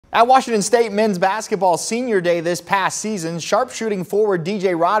At Washington State men's basketball senior day this past season, sharpshooting forward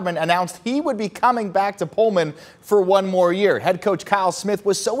DJ Rodman announced he would be coming back to Pullman for one more year. Head coach Kyle Smith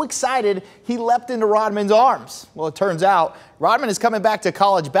was so excited he leapt into Rodman's arms. Well, it turns out Rodman is coming back to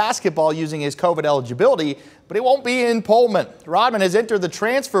college basketball using his COVID eligibility, but it won't be in Pullman. Rodman has entered the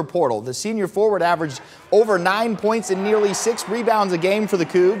transfer portal. The senior forward averaged over 9 points and nearly 6 rebounds a game for the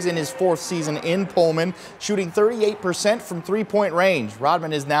Cougs in his fourth season in Pullman, shooting 38% from three-point range.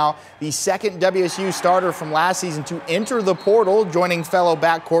 Rodman is now the second WSU starter from last season to enter the portal, joining fellow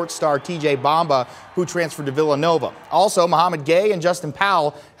backcourt star TJ Bamba, who transferred to Villanova. Also, Mohamed Gay and Justin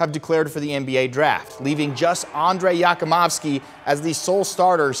Powell have declared for the NBA draft, leaving just Andre Yakimovsky as the sole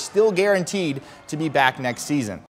starter, still guaranteed to be back next season.